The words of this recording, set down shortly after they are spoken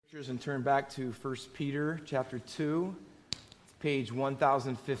And turn back to 1 Peter chapter 2, page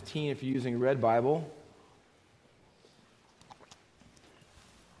 1015 if you're using a red Bible.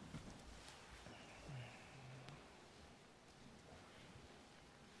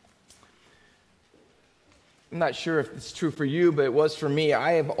 I'm not sure if it's true for you, but it was for me.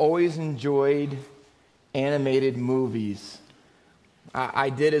 I have always enjoyed animated movies.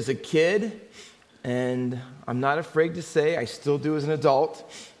 I did as a kid, and I'm not afraid to say I still do as an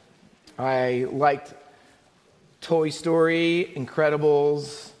adult. I liked Toy Story,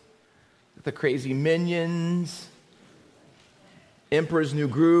 Incredibles, The Crazy Minions, Emperor's New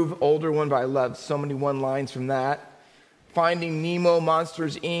Groove, older one, but I loved so many one-lines from that. Finding Nemo,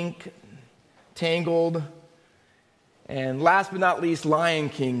 Monsters, Inc., Tangled, and last but not least, Lion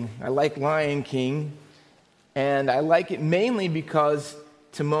King. I like Lion King, and I like it mainly because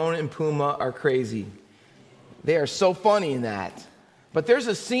Timon and Pumbaa are crazy. They are so funny in that. But there's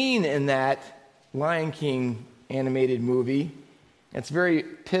a scene in that Lion King animated movie. It's very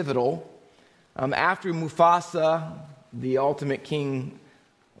pivotal. After Mufasa, the ultimate king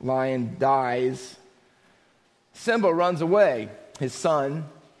lion, dies, Simba runs away, his son,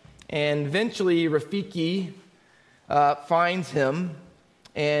 and eventually Rafiki finds him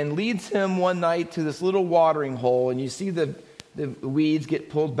and leads him one night to this little watering hole, and you see the weeds get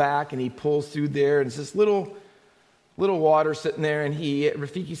pulled back, and he pulls through there, and it's this little water sitting there, and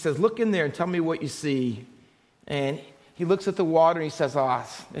Rafiki says, "Look in there and tell me what you see." And he looks at the water and he says,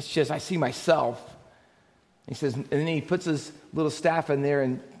 it's just, I see myself. He says, and then he puts his little staff in there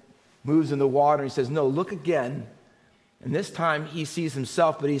and moves in the water, and he says, "No, look again." And this time he sees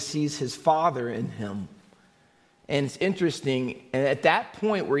himself, but he sees his father in him. And it's interesting, and at that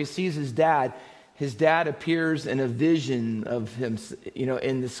point where he sees his dad appears in a vision of him,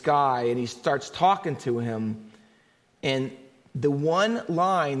 in the sky, and he starts talking to him. And the one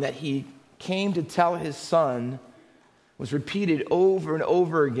line that he came to tell his son was repeated over and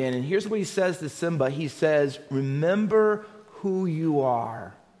over again. And here's what he says to Simba. He says, "Remember who you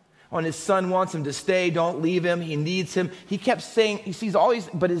are." When his son wants him to stay, don't leave him. He needs him. He kept saying, he sees all these,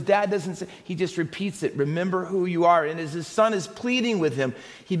 but his dad doesn't say, he just repeats it. "Remember who you are." And as his son is pleading with him,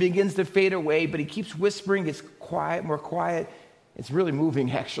 he begins to fade away, but he keeps whispering. It's quiet, more quiet. It's really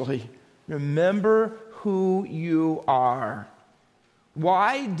moving, actually. "Remember who you are."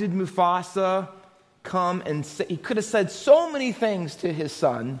 Why did Mufasa come and say, he could have said so many things to his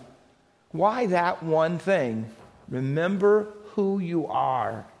son. Why that one thing? Remember who you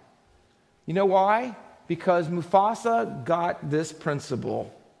are. You know why? Because Mufasa got this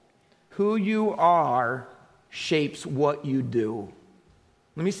principle. Who you are shapes what you do.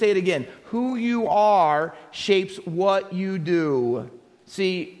 Let me say it again. Who you are shapes what you do.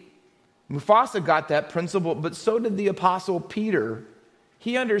 See, Mufasa got that principle, but so did the Apostle Peter.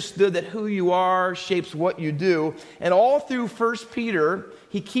 He understood that who you are shapes what you do. And all through 1 Peter,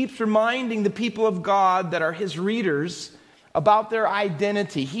 he keeps reminding the people of God that are his readers about their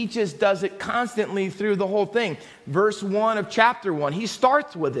identity. He just does it constantly through the whole thing. Verse 1 of chapter 1, he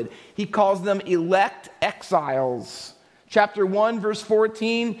starts with it. He calls them elect exiles. Chapter 1, verse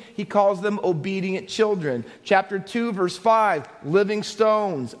 14, he calls them obedient children. Chapter 2, verse 5, living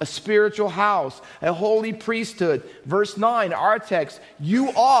stones, a spiritual house, a holy priesthood. Verse 9, our text,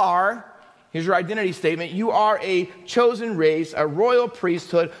 you are, here's your identity statement, you are a chosen race, a royal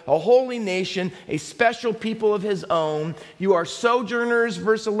priesthood, a holy nation, a special people of his own. You are sojourners,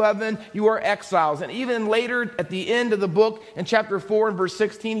 verse 11, you are exiles. And even later at the end of the book, in chapter 4 and verse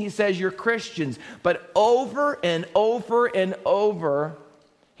 16, he says you're Christians. But over and over and over,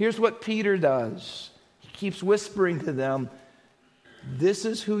 here's what Peter does. He keeps whispering to them, this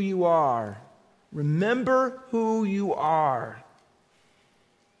is who you are. Remember who you are.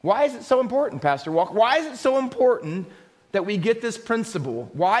 Why is it so important, Pastor Walker? Why is it so important that we get this principle?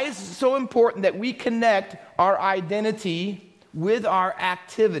 Why is it so important that we connect our identity with our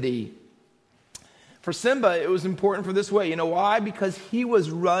activity? For Simba, it was important for this way. You know why? Because he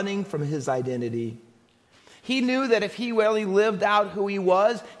was running from his identity. He knew that if he really lived out who he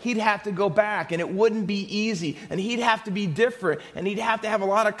was, he'd have to go back, and it wouldn't be easy, and he'd have to be different, and he'd have to have a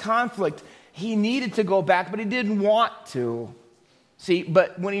lot of conflict. He needed to go back, but he didn't want to. See,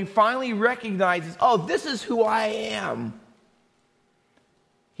 but when he finally recognizes, oh, this is who I am,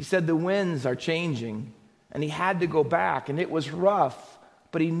 he said the winds are changing, and he had to go back, and it was rough,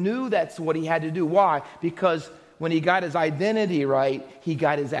 but he knew that's what he had to do. Why? Because when he got his identity right, he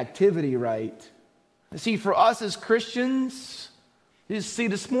got his activity right. See, for us as Christians, you see,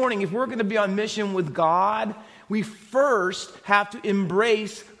 this morning, if we're going to be on mission with God, we first have to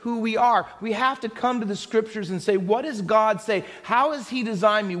embrace who we are. We have to come to the scriptures and say, what does God say? How has he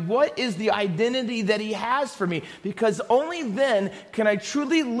designed me? What is the identity that he has for me? Because only then can I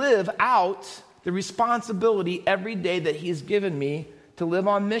truly live out the responsibility every day that he's given me to live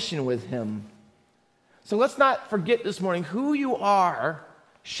on mission with him. So let's not forget this morning, who you are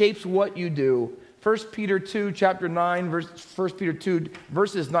shapes what you do. 1 Peter 2, chapter 9, 1 Peter 2,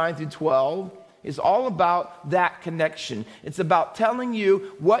 verses 9 through 12 is all about that connection. It's about telling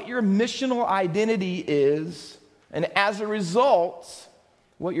you what your missional identity is, and as a result,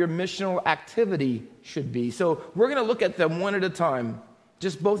 what your missional activity should be. So we're going to look at them one at a time,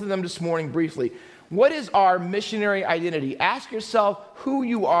 just both of them this morning briefly. What is our missionary identity? Ask yourself who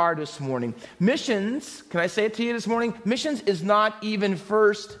you are this morning. Missions, can I say it to you this morning? Missions is not even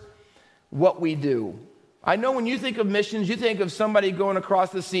first what we do. I know when you think of missions, you think of somebody going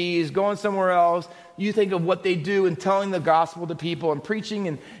across the seas, going somewhere else. You think of what they do and telling the gospel to people and preaching,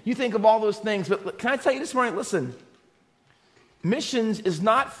 and you think of all those things. But can I tell you this morning, listen, missions is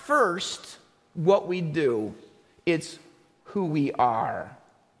not first what we do. It's who we are.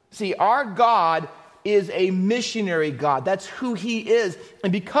 See, our God is a missionary God. That's who he is.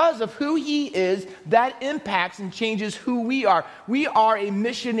 And because of who he is, that impacts and changes who we are. We are a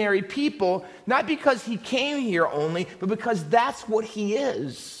missionary people, not because he came here only, but because that's what he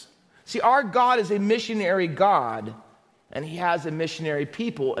is. See, our God is a missionary God, and he has a missionary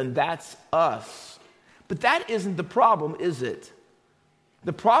people, and that's us. But that isn't the problem, is it?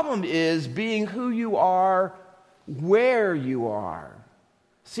 The problem is being who you are, where you are.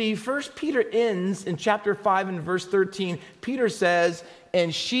 See, 1 Peter ends in chapter 5 and verse 13. Peter says,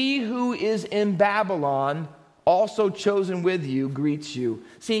 "And she who is in Babylon, also chosen with you, greets you."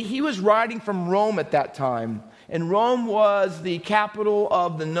 See, he was writing from Rome at that time. And Rome was the capital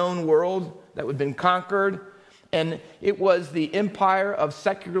of the known world that had been conquered. And it was the empire of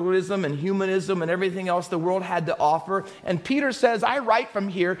secularism and humanism and everything else the world had to offer. And Peter says, I write from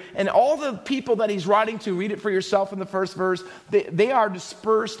here, and all the people that he's writing to, read it for yourself in the first verse, they are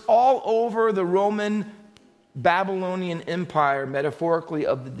dispersed all over the Roman Babylonian Empire, metaphorically,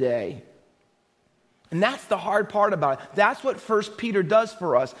 of the day. And that's the hard part about it. That's what 1 Peter does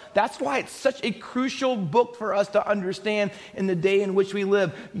for us. That's why it's such a crucial book for us to understand in the day in which we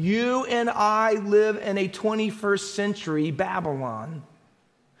live. You and I live in a 21st century Babylon.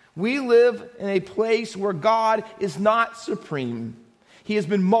 We live in a place where God is not supreme. He has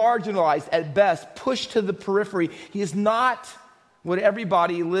been marginalized at best, pushed to the periphery. He is not what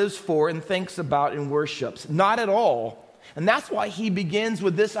everybody lives for and thinks about and worships. Not at all. And that's why he begins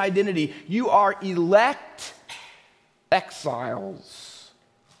with this identity. You are elect exiles.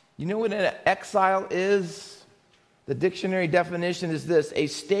 You know what an exile is? The dictionary definition is this: a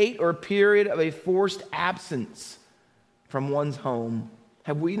state or period of a forced absence from one's home.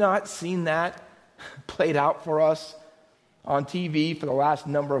 Have we not seen that played out for us on TV for the last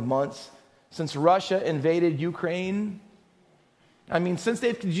number of months since Russia invaded Ukraine? I mean, since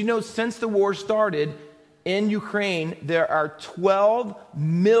the war started, in Ukraine, there are 12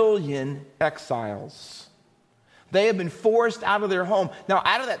 million exiles. They have been forced out of their home. Now,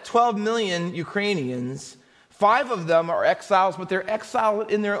 out of that 12 million Ukrainians, 5 of them are exiles, but they're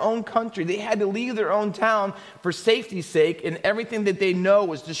exiled in their own country. They had to leave their own town for safety's sake, and everything that they know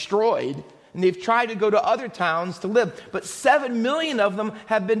was destroyed. And they've tried to go to other towns to live. But 7 million of them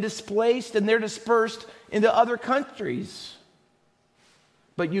have been displaced, and they're dispersed into other countries.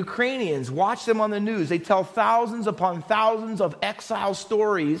 But Ukrainians, watch them on the news. They tell thousands upon thousands of exile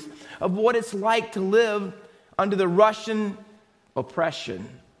stories of what it's like to live under the Russian oppression.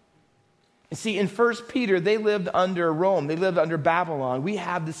 And see, in 1 Peter, they lived under Rome. They lived under Babylon. We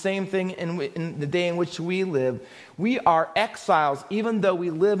have the same thing in the day in which we live. We are exiles, even though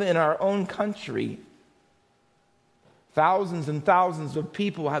we live in our own country. Thousands and thousands of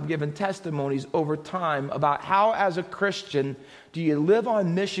people have given testimonies over time about how, as a Christian, do you live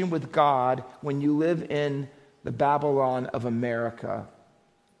on mission with God when you live in the Babylon of America.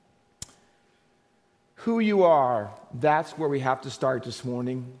 Who you are, that's where we have to start this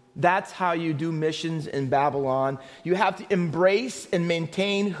morning. That's how you do missions in Babylon. You have to embrace and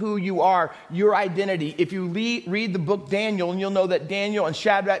maintain who you are, your identity. If you read the book Daniel, you'll know that Daniel and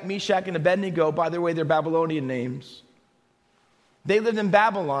Shadrach, Meshach, and Abednego, by the way, they're Babylonian names. They lived in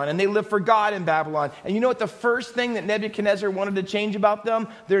Babylon, and they lived for God in Babylon. And you know what the first thing that Nebuchadnezzar wanted to change about them?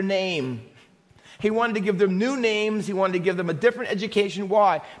 Their name. He wanted to give them new names. He wanted to give them a different education.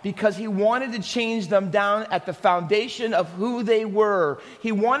 Why? Because he wanted to change them down at the foundation of who they were.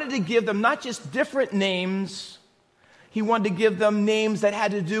 He wanted to give them not just different names. He wanted to give them names that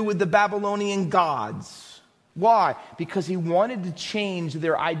had to do with the Babylonian gods. Why? Because he wanted to change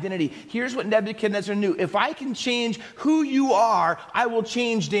their identity. Here's what Nebuchadnezzar knew. If I can change who you are, I will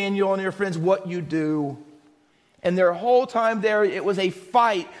change, Daniel and your friends, what you do. And their whole time there, it was a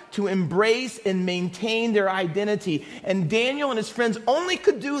fight to embrace and maintain their identity. And Daniel and his friends only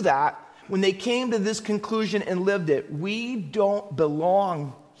could do that when they came to this conclusion and lived it. We don't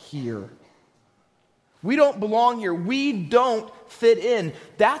belong here. We don't belong here. We don't fit in.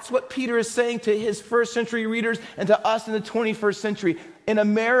 That's what Peter is saying to his first century readers and to us in the 21st century. In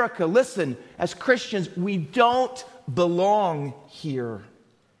America, listen, as Christians, we don't belong here.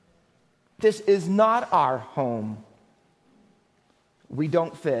 This is not our home. We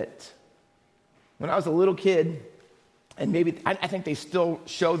don't fit. When I was a little kid, and maybe I think they still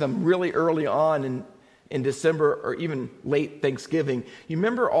show them really early on in December or even late Thanksgiving. You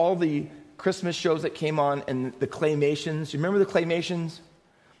remember all the Christmas shows that came on and the claymations? You remember the claymations?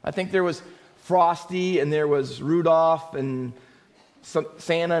 I think there was Frosty and there was Rudolph and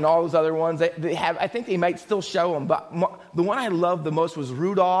Santa and all those other ones. I think they might still show them, but the one I loved the most was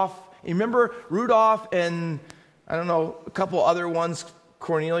Rudolph. You remember Rudolph and, I don't know, a couple other ones,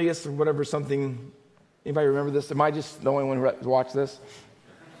 Cornelius or whatever, something. Anybody remember this? Am I just the only one who watched this?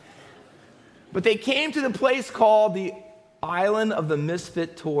 But they came to the place called the Island of the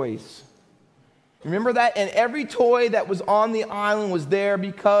Misfit Toys. Remember that? And every toy that was on the island was there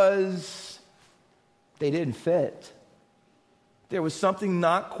because they didn't fit. There was something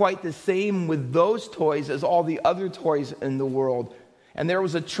not quite the same with those toys as all the other toys in the world. And there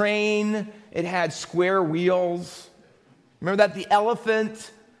was a train. It had square wheels. Remember that? The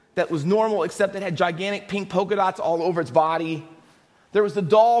elephant that was normal, except it had gigantic pink polka dots all over its body. There was the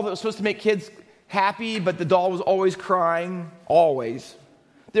doll that was supposed to make kids happy, but the doll was always crying. Always.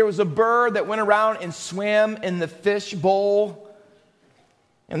 There was a bird that went around and swam in the fish bowl.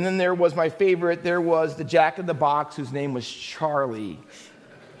 And then there was my favorite. There was the Jack in the Box, whose name was Charlie.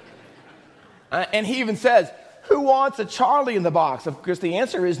 And he even says, who wants a Charlie in the box? Of course, the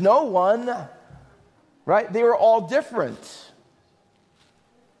answer is no one. Right? They were all different.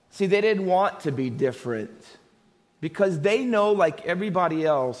 See, they didn't want to be different because they know, like everybody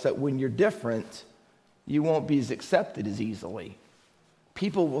else, that when you're different, you won't be as accepted as easily.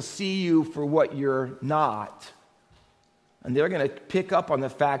 People will see you for what you're not. And they're going to pick up on the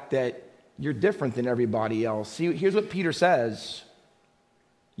fact that you're different than everybody else. See, here's what Peter says.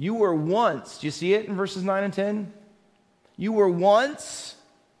 You were once, do you see it in verses 9 and 10? You were once,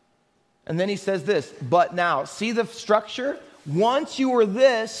 and then he says this, but now. See the structure? Once you were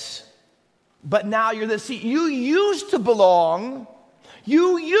this, but now you're this. See, you used to belong.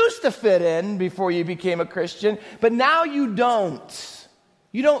 You used to fit in before you became a Christian, but now you don't.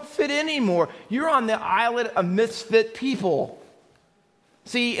 You don't fit in anymore. You're on the island of misfit people.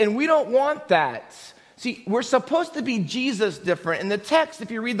 See, and we don't want that. See, we're supposed to be Jesus different. In the text, if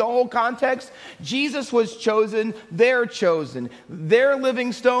you read the whole context, Jesus was chosen, they're chosen. They're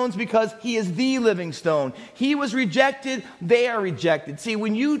living stones because he is the living stone. He was rejected, they are rejected. See,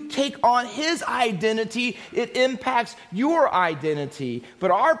 when you take on his identity, it impacts your identity.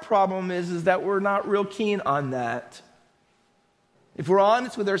 But our problem is that we're not real keen on that. If we're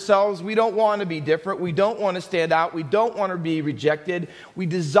honest with ourselves, we don't want to be different. We don't want to stand out. We don't want to be rejected. We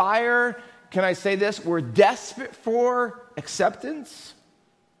desire, can I say this? We're desperate for acceptance.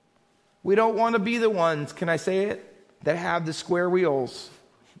 We don't want to be the ones, can I say it, that have the square wheels.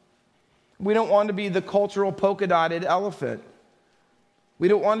 We don't want to be the cultural polka-dotted elephant. We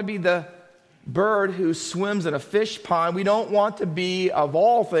don't want to be the bird who swims in a fish pond. We don't want to be, of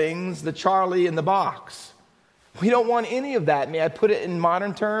all things, the Charlie in the box. We don't want any of that. May I put it in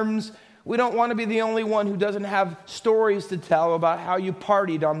modern terms? We don't want to be the only one who doesn't have stories to tell about how you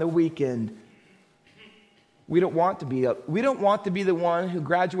partied on the weekend. We don't want to be the one who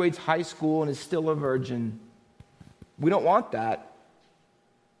graduates high school and is still a virgin. We don't want that.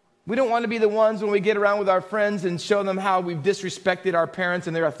 We don't want to be the ones when we get around with our friends and show them how we've disrespected our parents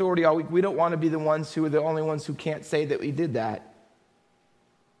and their authority all week. We don't want to be the ones who are the only ones who can't say that we did that.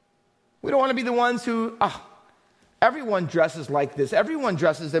 We don't want to be the ones who, everyone dresses like this. Everyone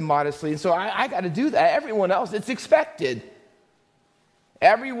dresses immodestly. And so I got to do that. Everyone else, it's expected.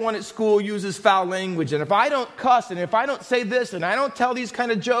 Everyone at school uses foul language. And if I don't cuss and if I don't say this and I don't tell these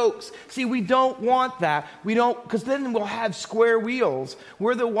kind of jokes, see, we don't want that. We don't, because then we'll have square wheels.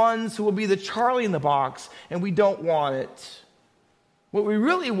 We're the ones who will be the Charlie in the box, and we don't want it. What we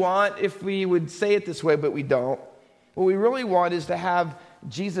really want, if we would say it this way, but we don't, what we really want is to have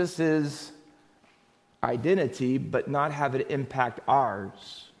Jesus's identity, but not have it impact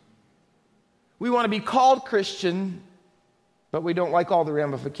ours. We want to be called Christian, but we don't like all the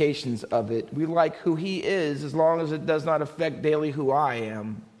ramifications of it. We like who he is as long as it does not affect daily who I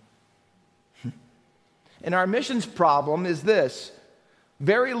am. And our missions problem is this: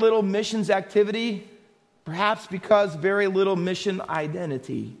 very little missions activity, perhaps because very little mission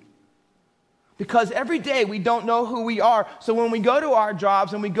identity. Because every day we don't know who we are. So when we go to our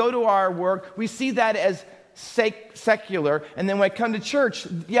jobs and we go to our work, we see that as secular. And then when I come to church,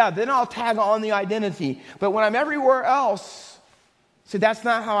 then I'll tag on the identity. But when I'm everywhere else, see, that's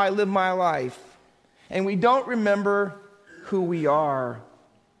not how I live my life. And we don't remember who we are.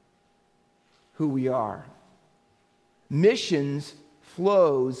 Who we are. Missions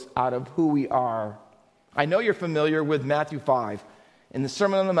flows out of who we are. I know you're familiar with Matthew 5. In the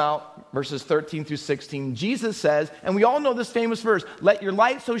Sermon on the Mount, verses 13 through 16, Jesus says, and we all know this famous verse, "Let your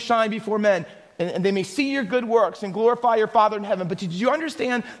light so shine before men, and they may see your good works and glorify your Father in heaven." But did you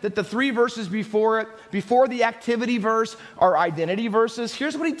understand that the 3 verses before it, before the activity verse, are identity verses?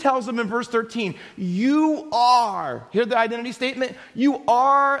 Here's what he tells them in verse 13. You are, hear the identity statement, you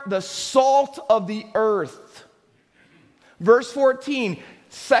are the salt of the earth. Verse 14,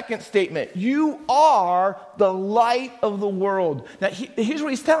 second statement, you are the light of the world. Now, here's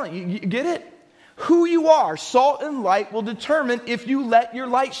what he's telling you. You get it? Who you are, salt and light, will determine if you let your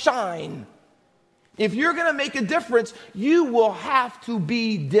light shine. If you're going to make a difference, you will have to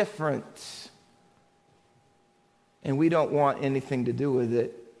be different. And we don't want anything to do with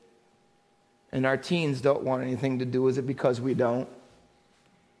it. And our teens don't want anything to do with it because we don't.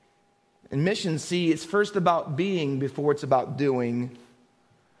 In missions, see, it's first about being before it's about doing.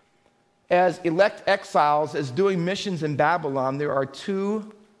 As elect exiles, as doing missions in Babylon, there are 2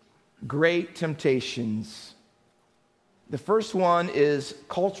 great temptations. The first one is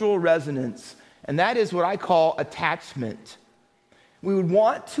cultural resonance, and that is what I call attachment. We would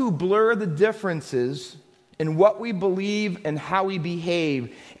want to blur the differences in what we believe and how we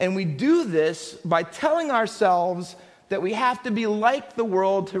behave, and we do this by telling ourselves that we have to be like the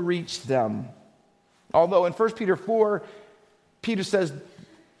world to reach them. Although in 1 Peter 4, Peter says,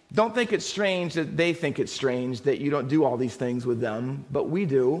 don't think it's strange that they think it's strange that you don't do all these things with them, but we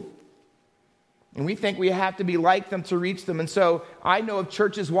do. And we think we have to be like them to reach them. And so I know of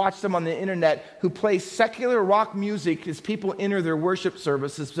churches, watch them on the internet, who play secular rock music as people enter their worship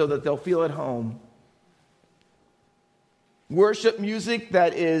services so that they'll feel at home. Worship music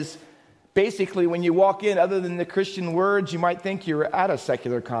that is basically, when you walk in, other than the Christian words, you might think you're at a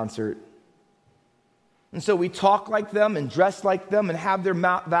secular concert. And so we talk like them and dress like them and have their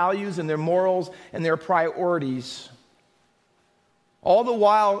values and their morals and their priorities. All the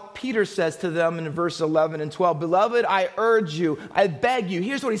while, Peter says to them in verse 11 and 12, "Beloved, I urge you, I beg you."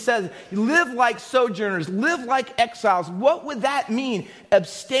 Here's what he says: live like sojourners, live like exiles. What would that mean?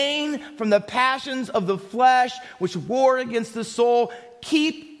 Abstain from the passions of the flesh, which war against the soul.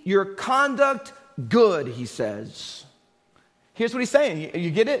 Keep your conduct good, he says. Here's what he's saying. You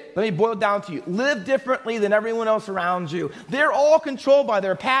get it? Let me boil it down to you. Live differently than everyone else around you. They're all controlled by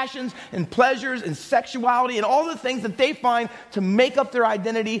their passions and pleasures and sexuality and all the things that they find to make up their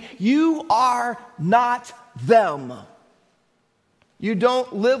identity. You are not them. You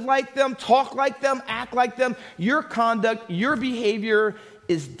don't live like them, talk like them, act like them. Your conduct, your behavior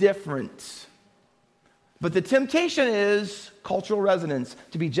is different. But the temptation is cultural resonance,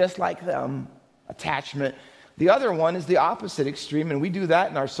 to be just like them, attachment. The other one is the opposite extreme, and we do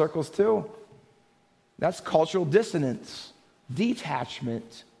that in our circles too. That's cultural dissonance,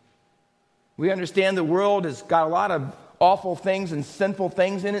 detachment. We understand the world has got a lot of awful things and sinful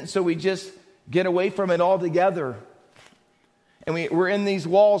things in it, so we just get away from it altogether. And we're in these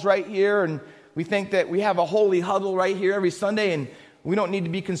walls right here, and we think that we have a holy huddle right here every Sunday, and we don't need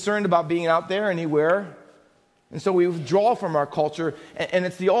to be concerned about being out there anywhere. And so we withdraw from our culture, and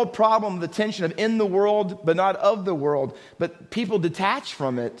it's the old problem, the tension of in the world, but not of the world. But people detach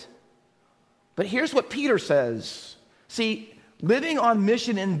from it. But here's what Peter says. See, living on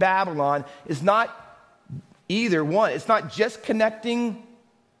mission in Babylon is not either one. It's not just connecting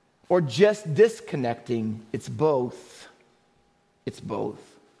or just disconnecting. It's both. It's both.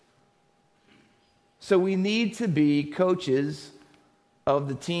 So we need to be coaches of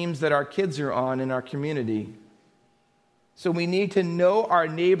the teams that our kids are on in our community. So we need to know our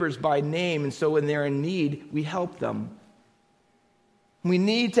neighbors by name, and so when they're in need, we help them. We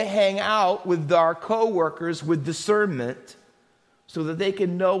need to hang out with our coworkers with discernment so that they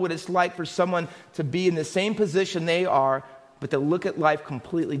can know what it's like for someone to be in the same position they are, but to look at life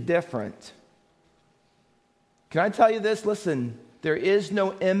completely different. Can I tell you this? Listen, there is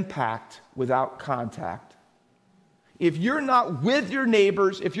no impact without contact. If you're not with your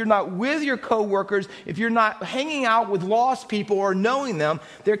neighbors, if you're not with your coworkers, if you're not hanging out with lost people or knowing them,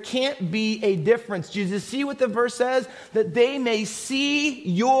 there can't be a difference. Do you see what the verse says? That they may see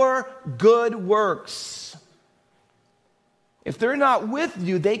your good works. If they're not with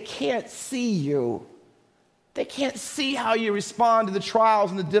you, they can't see you. They can't see how you respond to the trials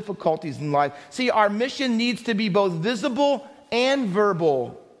and the difficulties in life. See, our mission needs to be both visible and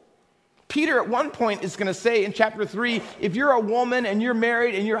verbal. Peter at one point is going to say in chapter 3, if you're a woman and you're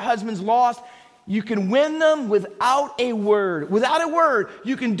married and your husband's lost, you can win them without a word. Without a word,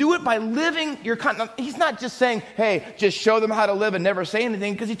 you can do it by living your conduct. He's not just saying, hey, just show them how to live and never say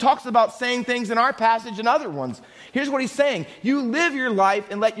anything, because he talks about saying things in our passage and other ones. Here's what he's saying. You live your life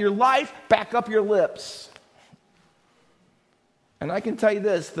and let your life back up your lips. And I can tell you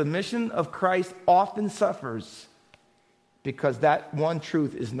this, the mission of Christ often suffers because that one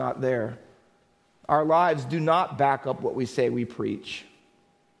truth is not there. Our lives do not back up what we say we preach.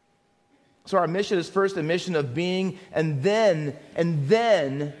 So our mission is first a mission of being, and then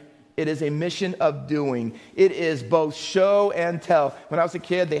it is a mission of doing. It is both show and tell. When I was a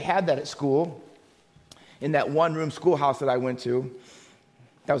kid, they had that at school, in that one-room schoolhouse that I went to.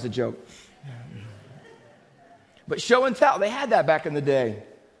 That was a joke. But show and tell, they had that back in the day.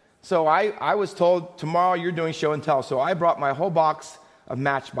 So I was told, tomorrow you're doing show and tell. So I brought my whole box of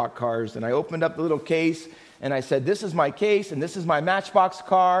Matchbox cars, and I opened up the little case, and I said, this is my case, and this is my Matchbox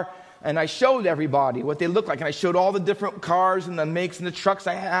car, and I showed everybody what they looked like, and I showed all the different cars and the makes and the trucks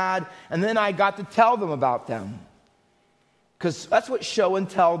I had, and then I got to tell them about them. Because that's what show and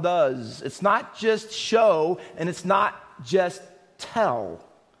tell does. It's not just show, and it's not just tell.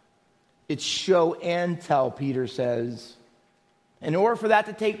 It's show and tell, Peter says. In order for that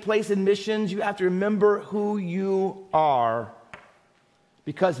to take place in missions, you have to remember who you are.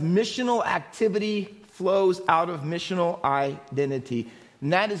 Because missional activity flows out of missional identity.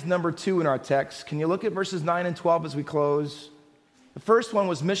 And that is number 2 in our text. Can you look at verses 9 and 12 as we close? The first one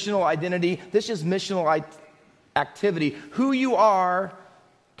was missional identity. This is missional activity. Who you are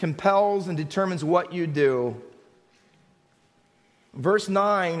compels and determines what you do. Verse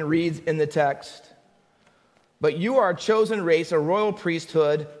 9 reads in the text, but you are a chosen race, a royal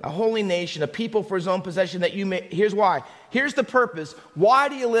priesthood, a holy nation, a people for his own possession, that you may... Here's why. Here's the purpose. Why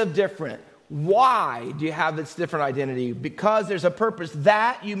do you live different? Why do you have this different identity? Because there's a purpose,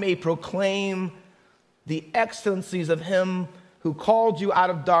 that you may proclaim the excellencies of him who called you out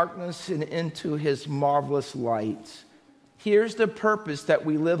of darkness and into his marvelous light. Here's the purpose that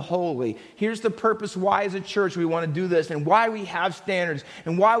we live holy. Here's the purpose why as a church we want to do this, and why we have standards,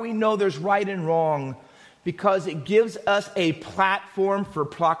 and why we know there's right and wrong. Because it gives us a platform for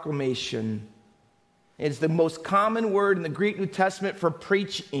proclamation. It's the most common word in the Greek New Testament for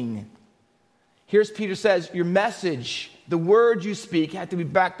preaching. Here's Peter says, your message, the words you speak, have to be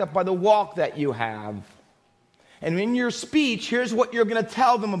backed up by the walk that you have. And in your speech, here's what you're going to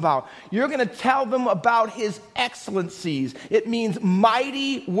tell them about. You're going to tell them about his excellencies. It means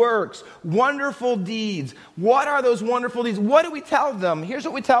mighty works, wonderful deeds. What are those wonderful deeds? What do we tell them? Here's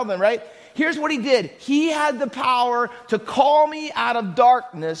what we tell them, right? Here's what he did. He had the power to call me out of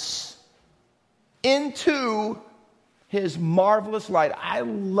darkness into his marvelous light. I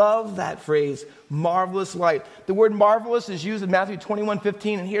love that phrase, marvelous light. The word marvelous is used in Matthew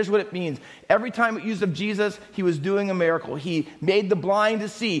 21:15, and here's what it means. Every time it used of Jesus, he was doing a miracle. He made the blind to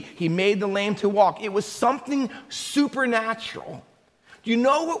see. He made the lame to walk. It was something supernatural. Do you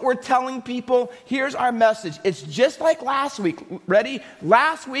know what we're telling people? Here's our message. It's just like last week. Ready?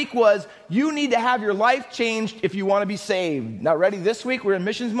 Last week was, you need to have your life changed if you want to be saved. Now, ready? This week, we're in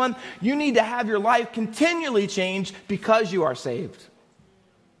Missions Month. You need to have your life continually changed because you are saved.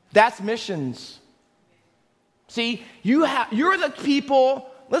 That's missions. See, you're the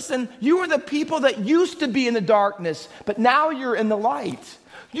people, listen, you are the people that used to be in the darkness, but now you're in the light.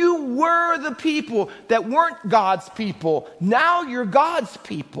 You were the people that weren't God's people. Now you're God's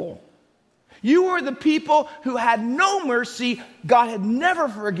people. You were the people who had no mercy. God had never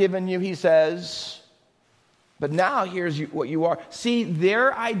forgiven you, he says. But now here's what you are. See,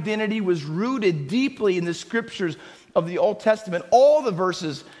 their identity was rooted deeply in the scriptures of the Old Testament. All the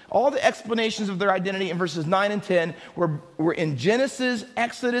verses, all the explanations of their identity in verses 9 and 10 were in Genesis,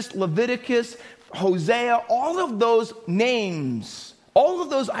 Exodus, Leviticus, Hosea. All of those names, all of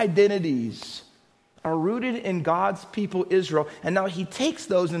those identities are rooted in God's people, Israel. And now he takes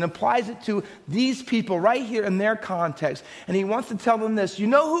those and applies it to these people right here in their context. And he wants to tell them this. You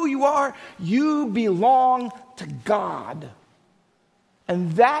know who you are? You belong to God.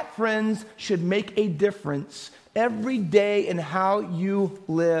 And that, friends, should make a difference every day in how you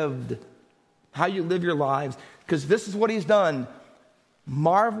live your lives. because this is what he's done.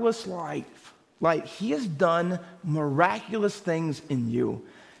 Marvelous light. He has done miraculous things in you.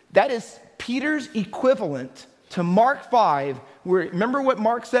 That is Peter's equivalent to Mark 5, where, remember what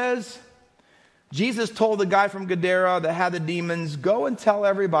Mark says? Jesus told the guy from Gadara that had the demons, go and tell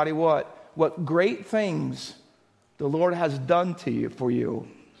everybody what great things the Lord has done to you for you.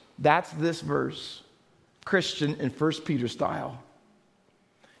 That's this verse, Christian in 1 Peter style.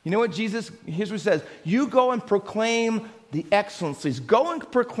 You know what Jesus, here's what he says, you go and proclaim the excellencies. Go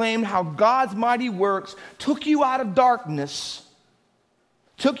and proclaim how God's mighty works took you out of darkness,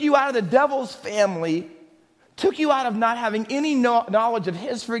 took you out of the devil's family, took you out of not having any knowledge of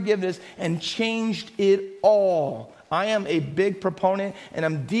his forgiveness, and changed it all. I am a big proponent, and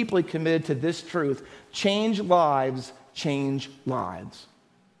I'm deeply committed to this truth. Change lives, change lives.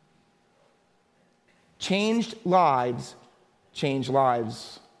 Changed lives, change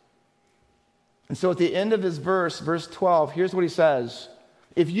lives. And so at the end of his verse 12, here's what he says.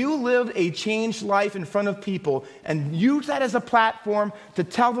 If you lived a changed life in front of people and use that as a platform to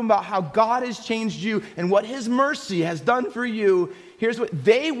tell them about how God has changed you and what his mercy has done for you, here's what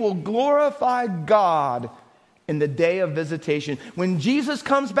they will glorify God in the day of visitation. When Jesus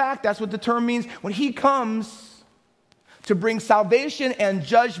comes back, that's what the term means. When he comes to bring salvation and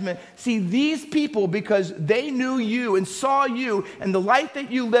judgment, see, these people, because they knew you and saw you and the life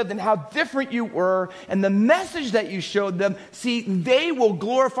that you lived and how different you were and the message that you showed them, see, they will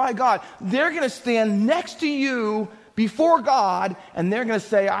glorify God. They're going to stand next to you before God and they're going to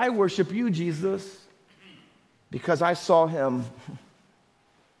say, I worship you, Jesus, because I saw him,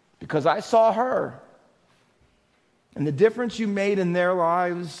 because I saw her. And the difference you made in their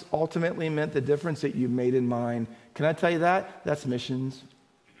lives ultimately meant the difference that you made in mine. Can I tell you that? That's missions.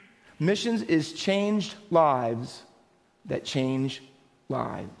 Missions is changed lives that change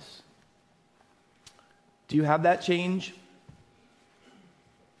lives. Do you have that change?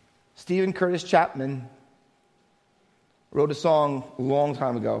 Stephen Curtis Chapman wrote a song a long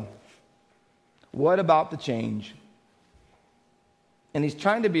time ago. What about the change? And he's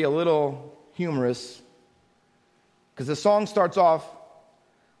trying to be a little humorous because the song starts off,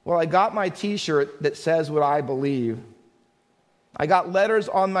 well, I got my t-shirt that says what I believe. I got letters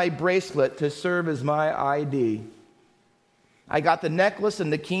on my bracelet to serve as my ID. I got the necklace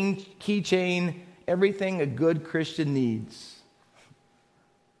and the keychain, everything a good Christian needs.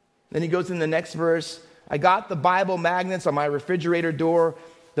 Then he goes in the next verse, I got the Bible magnets on my refrigerator door,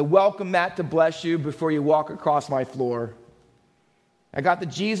 the welcome mat to bless you before you walk across my floor. I got the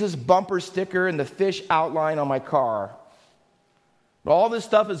Jesus bumper sticker and the fish outline on my car. But all this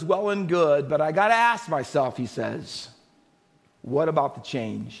stuff is well and good, but I got to ask myself, he says, what about the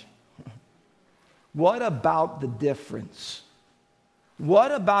change? What about the difference?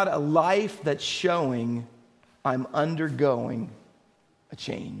 What about a life that's showing I'm undergoing a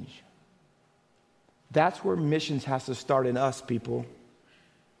change? That's where missions has to start in us, people.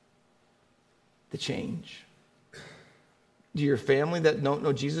 The change. Do your family that don't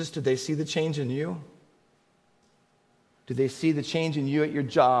know Jesus, do they see the change in you? Do they see the change in you at your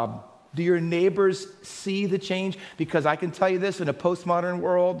job? Do your neighbors see the change? Because I can tell you this, in a postmodern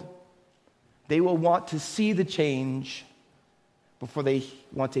world, they will want to see the change before they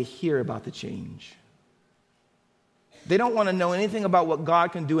want to hear about the change. They don't want to know anything about what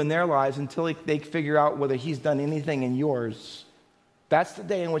God can do in their lives until they figure out whether he's done anything in yours. That's the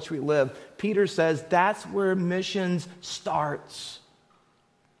day in which we live. Peter says that's where missions starts.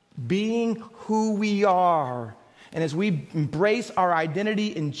 Being who we are. And as we embrace our identity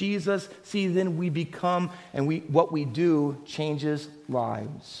in Jesus, see, then we become, and what we do changes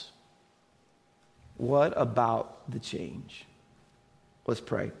lives. What about the change? Let's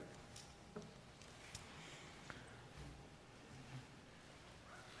pray.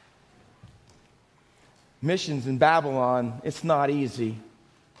 Missions in Babylon, it's not easy.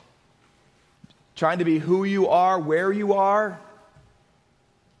 Trying to be who you are, where you are.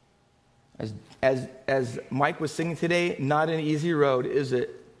 As Mike was singing today, not an easy road, is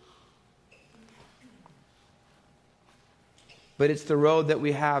it? But it's the road that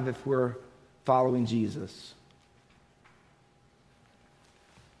we have if we're following Jesus.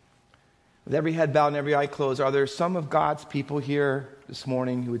 With every head bowed and every eye closed, are there some of God's people here this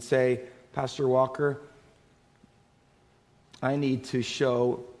morning who would say, Pastor Walker, I need to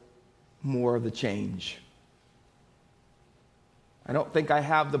show more of the change. I don't think I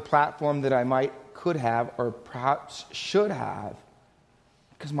have the platform that I could have or perhaps should have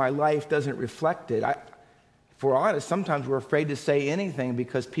because my life doesn't reflect it. If we're honest, sometimes we're afraid to say anything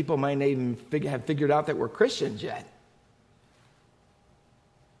because people might not even have figured out that we're Christians yet.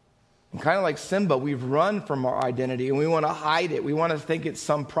 And kind of like Simba, we've run from our identity and we want to hide it. We want to think it's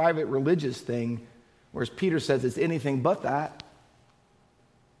some private religious thing, whereas Peter says it's anything but that.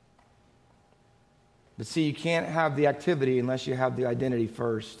 But see, you can't have the activity unless you have the identity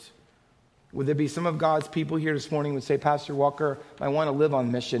first. Would there be some of God's people here this morning who would say, Pastor Walker, I want to live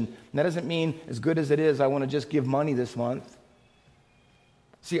on mission. And that doesn't mean, as good as it is, I want to just give money this month.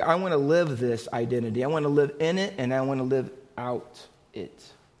 See, I want to live this identity. I want to live in it, and I want to live out it.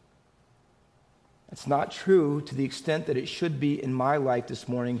 It's not true to the extent that it should be in my life this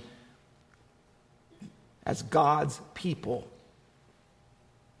morning as God's people,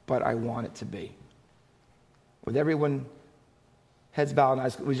 but I want it to be. With everyone heads bowed and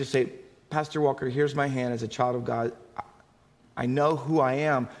eyes, we just say, Pastor Walker, here's my hand as a child of God. I know who I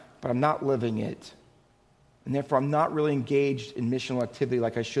am, but I'm not living it. And therefore, I'm not really engaged in missional activity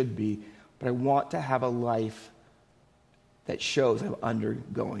like I should be, but I want to have a life that shows I'm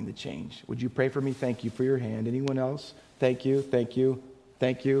undergoing the change. Would you pray for me? Thank you for your hand. Anyone else? Thank you, thank you,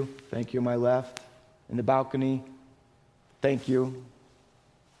 thank you, thank you. My left, in the balcony. Thank you.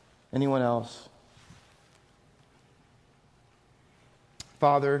 Anyone else?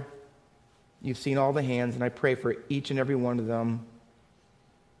 Father, you've seen all the hands, and I pray for each and every one of them.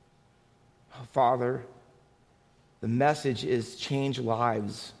 Oh, Father, the message is change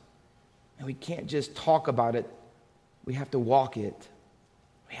lives. And we can't just talk about it. We have to walk it.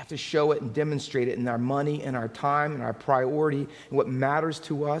 We have to show it and demonstrate it in our money and our time and our priority and what matters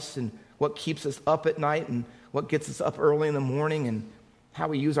to us and what keeps us up at night and what gets us up early in the morning and how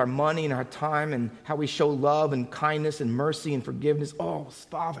we use our money and our time and how we show love and kindness and mercy and forgiveness. Oh,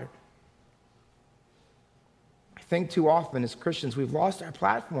 Father, I think too often as Christians we've lost our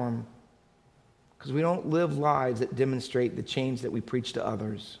platform because we don't live lives that demonstrate the change that we preach to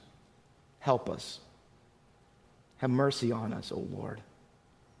others. Help us. Have mercy on us, O Lord.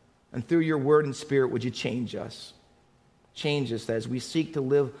 And through your word and spirit, would you change us? Change us as we seek to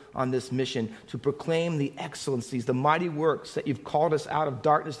live on this mission, to proclaim the excellencies, the mighty works that you've called us out of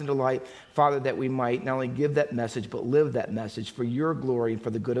darkness into light, Father, that we might not only give that message, but live that message for your glory and for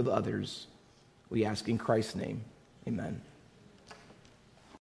the good of others. We ask in Christ's name. Amen.